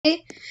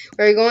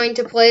We're going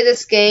to play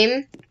this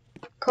game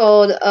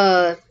called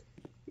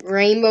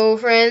Rainbow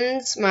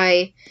Friends.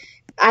 I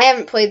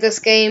haven't played this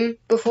game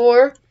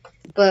before,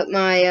 but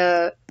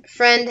my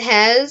friend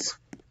has.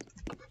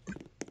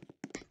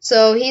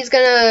 So he's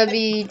gonna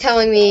be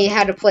telling me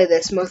how to play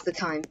this most of the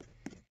time.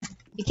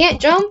 You can't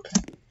jump?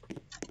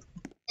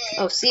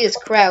 Oh, C is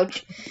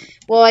crouch.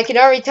 Well, I can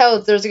already tell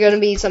that there's gonna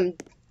be some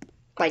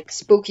like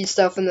spooky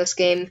stuff in this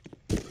game.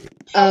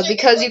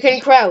 Because you can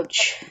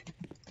crouch.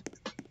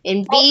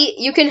 And B,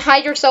 you can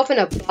hide yourself in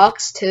a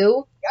box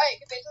too. Yeah, you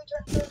can basically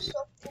turn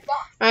yourself into a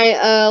box.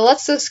 Alright,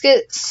 let's just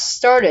get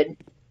started.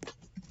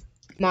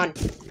 Come on.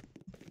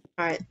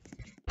 Alright.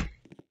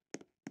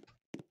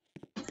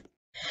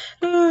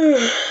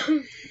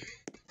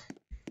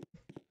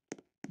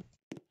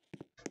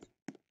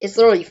 It's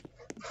literally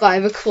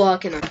 5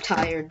 o'clock and I'm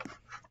tired.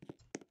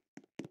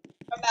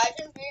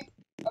 Imagine being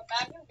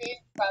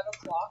 5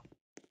 o'clock.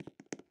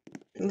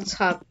 Let's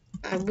hop.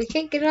 We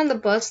can't get on the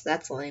bus.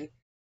 That's lame.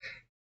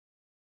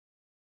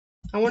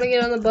 I want to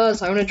get on the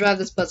bus. I want to drive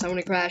this bus. I want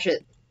to crash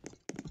it.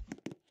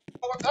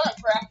 Oh, we're gonna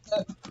crash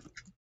it.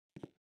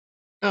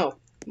 Oh,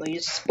 well, you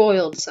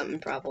spoiled something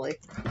probably.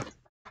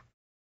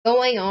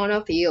 Going on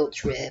a field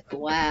trip.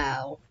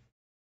 Wow.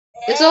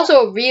 This is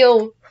also a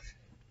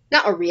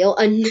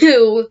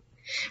new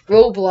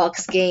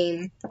Roblox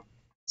game.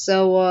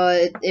 So,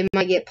 it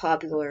might get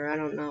popular. I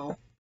don't know.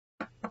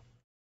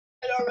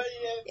 It already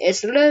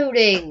is. It's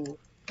loading.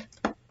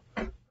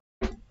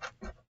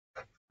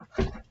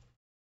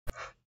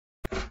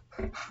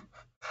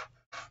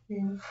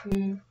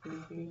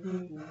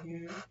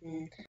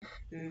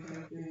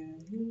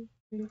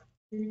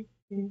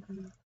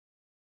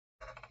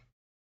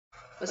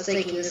 What's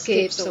taking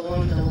escape so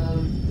long to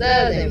load?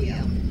 There we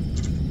go.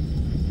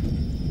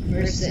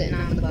 We're sitting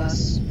on the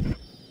bus.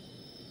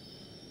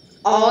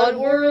 Odd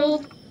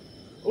World?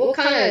 What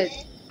kind of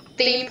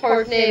theme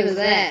park name is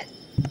that?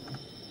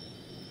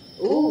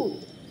 Ooh.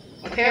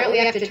 Apparently we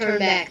have to turn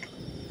back.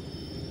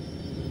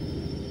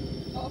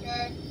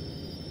 Okay.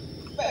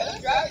 Wait,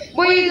 who's driving?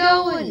 Where are you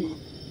going?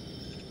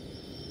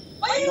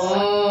 Wait,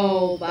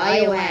 Whoa,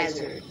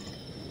 biohazard.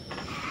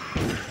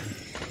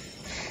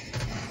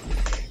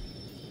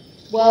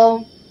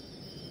 Well,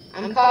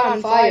 I'm caught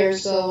on fire,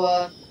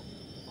 so,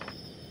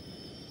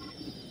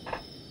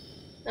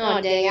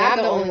 oh, dang, I'm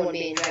the only one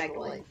being dragged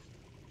away.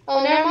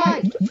 Oh, never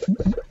mind.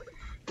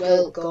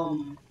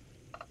 Welcome.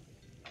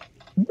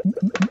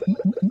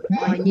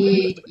 I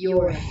need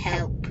your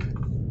help.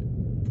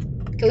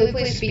 Can we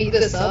please speed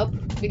this up?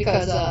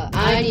 Because,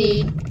 I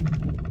need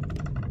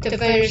to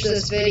finish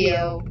this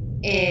video,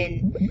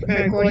 and my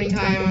recording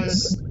time on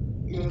this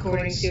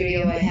recording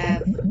studio I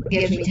have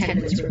gives me 10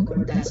 minutes to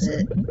record, that's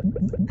it.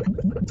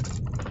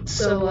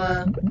 So,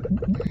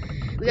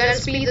 we gotta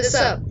speed this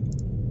up.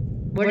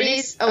 What are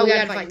these? Oh, we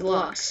gotta find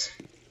blocks.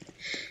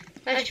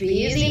 That should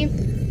be easy.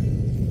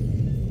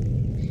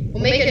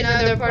 We'll make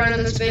another part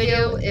on this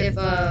video if,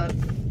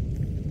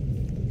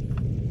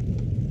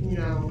 you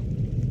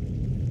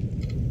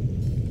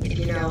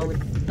know,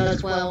 it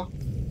does well.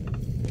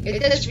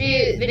 If this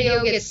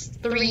video gets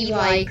 3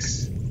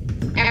 likes,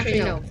 actually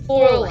no,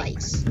 4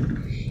 likes,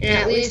 and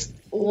at least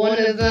one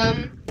of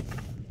them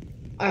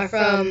are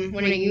from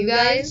one of you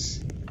guys,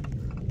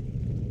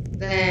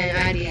 then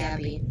I'd be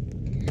happy.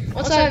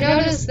 Also, I've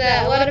noticed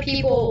that a lot of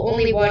people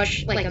only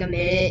watch like a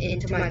minute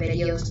into my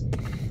videos,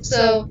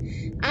 so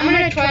I'm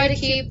gonna try to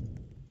keep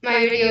my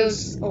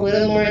videos a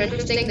little more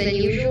interesting than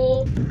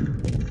usual,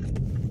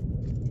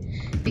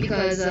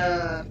 because,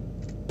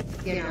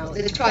 you know,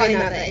 it's probably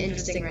not that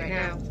interesting right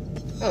now.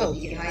 Oh,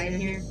 you can hide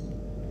in here?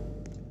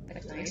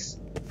 That's nice.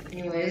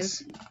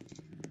 Anyways,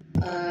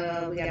 we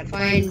gotta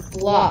find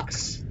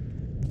blocks.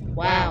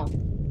 Wow.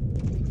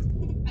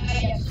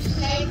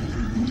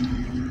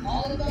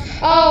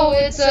 Oh,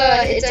 it's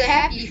a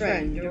happy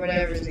friend, or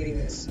whatever his name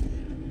is.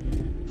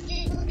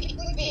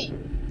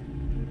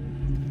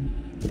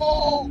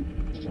 Oh.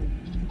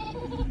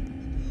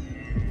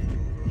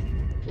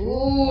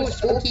 Ooh,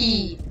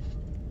 spooky.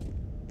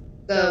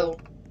 So,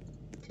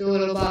 2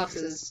 little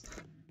boxes.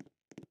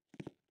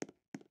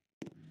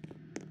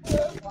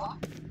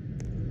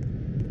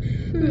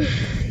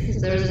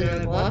 There's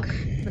another block.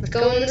 Let's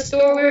go in the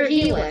store where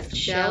he left,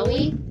 shall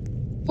we?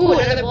 Ooh,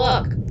 another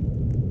block.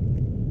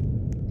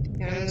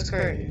 Down this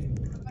curtain.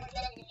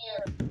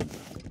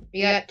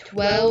 We got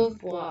 12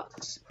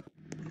 blocks.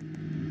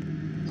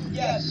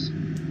 Yes.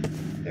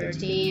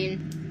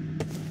 13.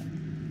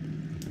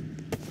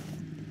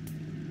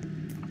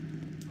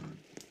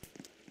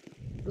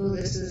 Ooh,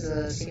 this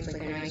is seems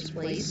like a nice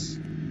place.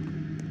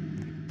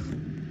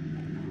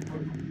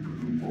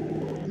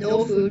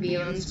 No food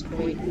beyond this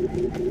point.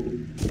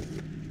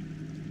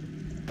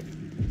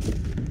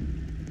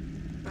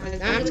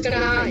 I'm just gonna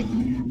hide.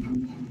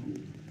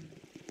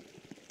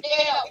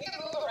 Yeah, we can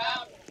move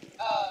around.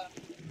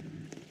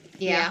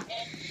 Yeah.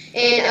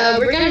 And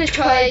we're gonna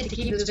try to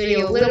keep this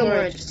video a little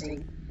more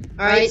interesting.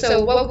 Alright,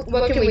 so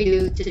what can we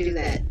do to do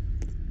that?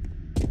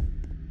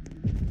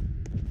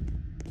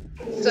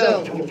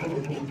 So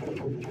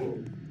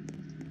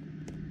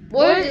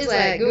What is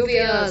that goofy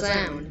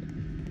sound?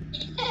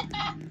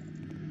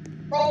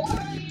 Bro, what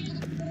are you using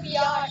goofy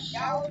ass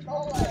shower,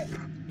 bro? Like,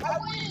 I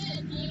went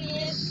in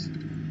devious.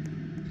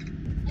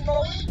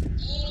 Bro, it's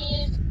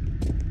devious.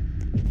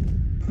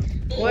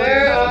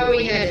 Where are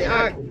we heading?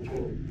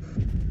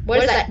 What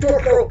is that?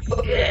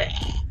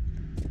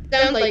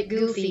 Sounds like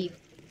Goofy,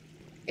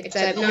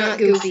 except not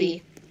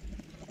Goofy.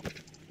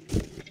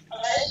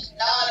 It's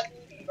not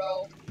goofy,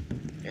 bro.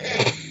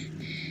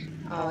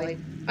 Oh,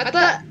 I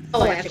thought.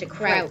 Oh, I have to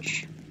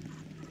crouch.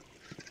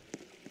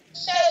 It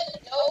says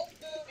no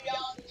food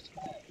beyond this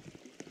point.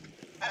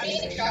 I'm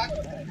eating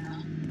chocolate right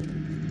now.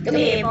 Come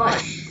here, boy.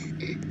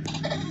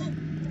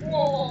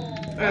 Whoa.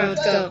 Alright,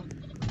 let's go.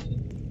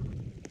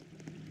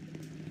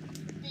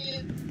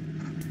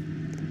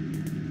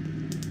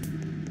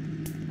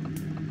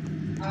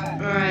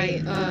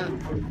 Alright,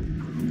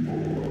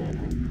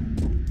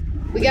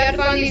 we gotta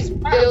find these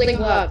building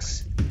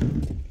blocks.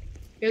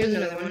 Here's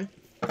another one.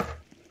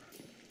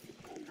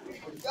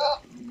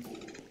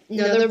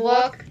 Another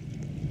block.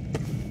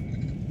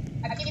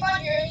 I keep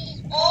on hearing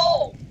these.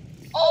 Oh!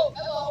 Oh,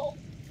 hello.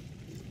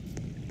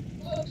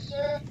 Hello,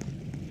 sir.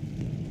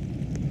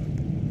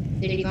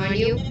 Did he find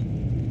you?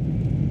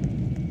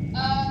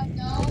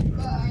 No,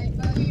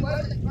 but he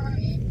was in front of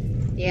me.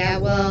 Yeah,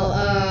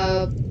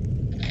 well,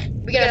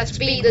 we gotta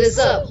speed this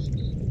up.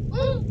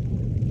 Woo!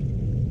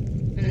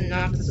 And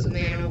knock this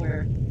man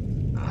over.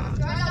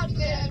 Try not to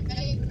get as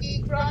many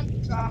cookie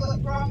crumbs,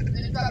 chocolate crumbs,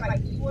 and got my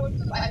keyboard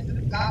because I could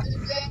have got this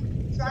thing.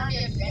 Trying to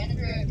get as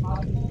sanitary as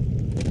possible.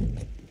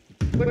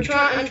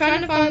 I'm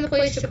trying to find the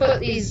place to put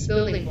these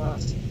building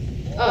blocks.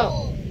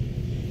 Oh.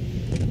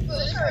 Oh,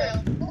 this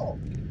area. Oh.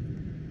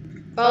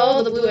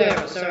 Follow the blue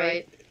arrows,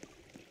 alright.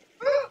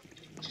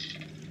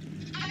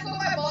 I put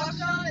my box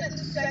on at the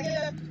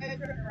second I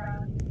turn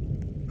around.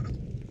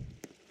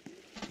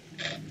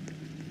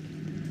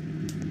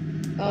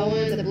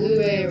 Following the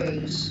blue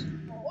arrows.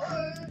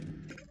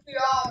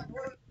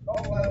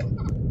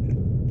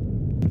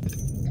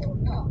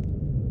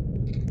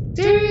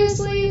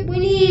 Seriously? We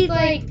need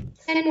like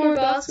 10 more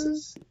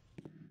boxes?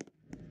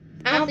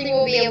 I don't think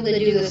we'll be able to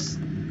do this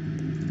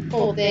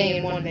whole thing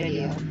in one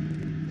video.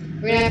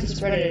 We're gonna have to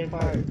spread it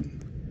apart. You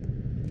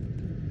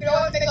can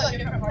always make like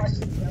different parts of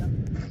the video.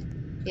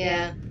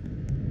 Yeah.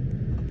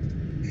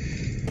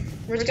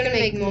 We're just gonna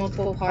make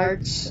multiple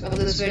parts of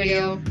this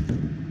video.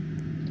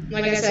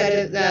 Like I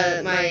said,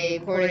 my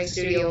recording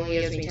studio only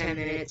gives me 10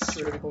 minutes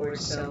to record,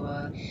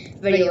 so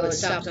video it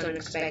stops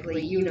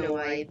unexpectedly. You know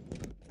why.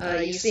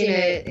 You've seen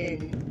it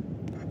in...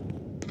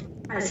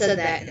 I said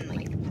that in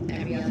like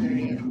every other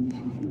video.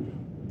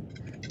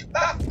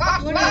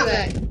 What is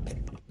that?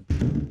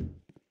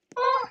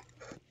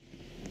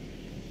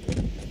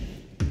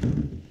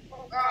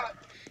 Oh god.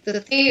 The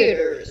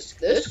theaters.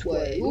 This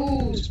way.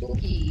 Ooh,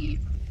 spooky.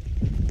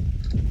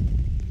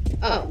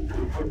 Oh.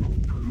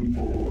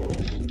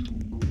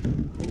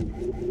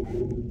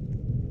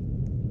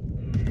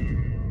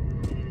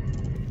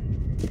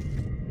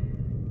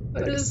 I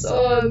just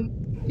saw him.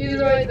 He's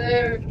right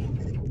there.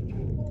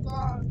 Oh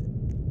god.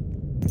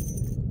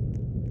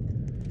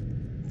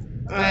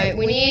 Alright,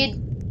 we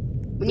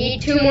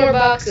need 2 more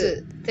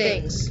boxes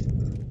things.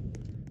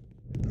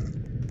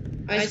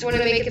 I just want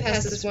to make it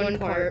past this one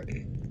part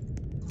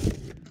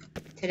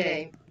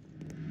today.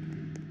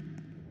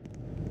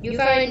 You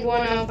find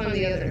one, I'll find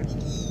the other.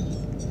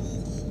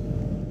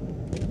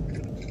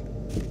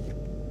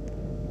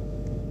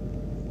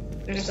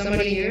 There's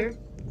somebody here.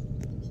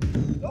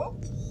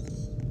 Nope.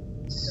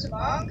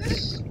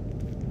 Smongus?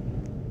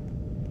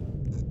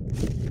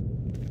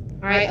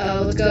 Alright,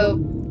 let's go.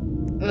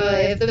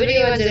 If the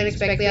video ends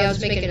unexpectedly, I'll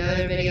just make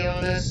another video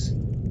on this.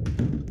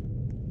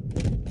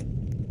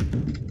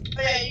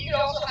 Oh, yeah, you can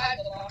also hide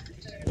the locker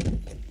too.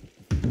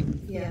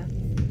 Yeah.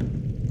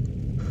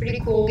 Pretty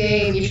cool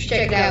game. You should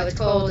check it out. It's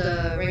called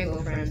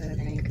Rainbow Friends, I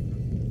think.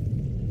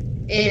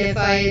 And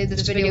if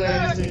this video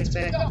ends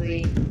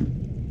unexpectedly,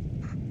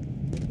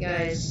 you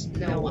guys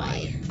know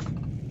why.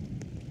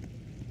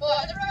 Well,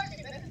 I never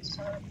actually been in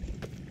store.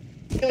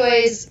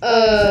 Anyways,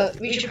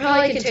 we should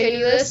probably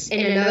continue this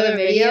in another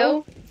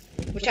video,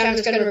 which I'm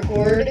just gonna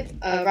record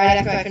right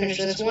after I finish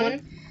this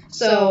one.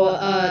 So,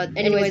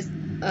 anyways,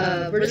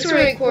 we're just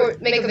gonna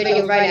make a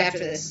video right after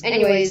this.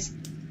 Anyways,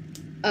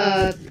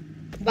 bye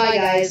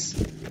guys.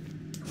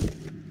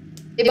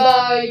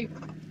 Bye.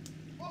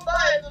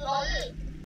 Goodbye, everybody.